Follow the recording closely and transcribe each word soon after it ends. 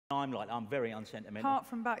I'm very unsentimental. Apart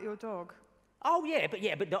from about your dog. Oh, yeah,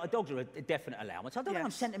 but dogs are a definite allowance. I don't think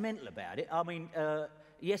I'm sentimental about it. I mean,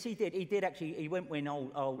 yes, he did. He did actually. He went when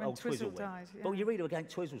old Twizzle went. Died, yeah. Well, you read about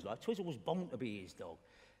Twizzle's life. Twizzle was born to be his dog.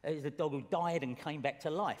 He's the dog who died and came back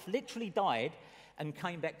to life. Literally died and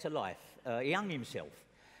came back to life. He hung himself.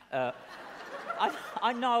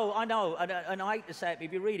 I know, and I hate to say it, but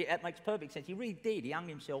if you read it, that makes perfect sense. He really did. He hung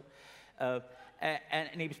himself, and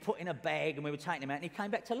he was put in a bag, and we were taking him out, and he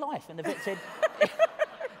came back to life. And the vet said.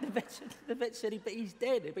 The vet said he's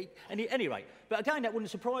dead. Anyway, but again, that wouldn't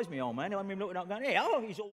surprise me, old man. I mean, looking up going, yeah, oh,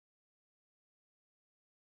 he's all...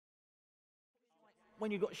 When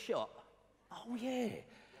you got shot, oh, yeah.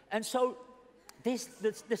 And so,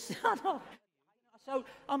 so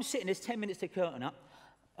I'm sitting, there's 10 minutes to curtain up.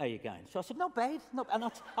 How you going? So I said, not bad. And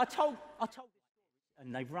I told,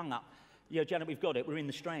 and they've rung up. Yeah, Janet, we've got it. We're in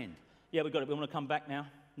the Strand. Yeah, we've got it. We want to come back now.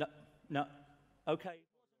 No, okay.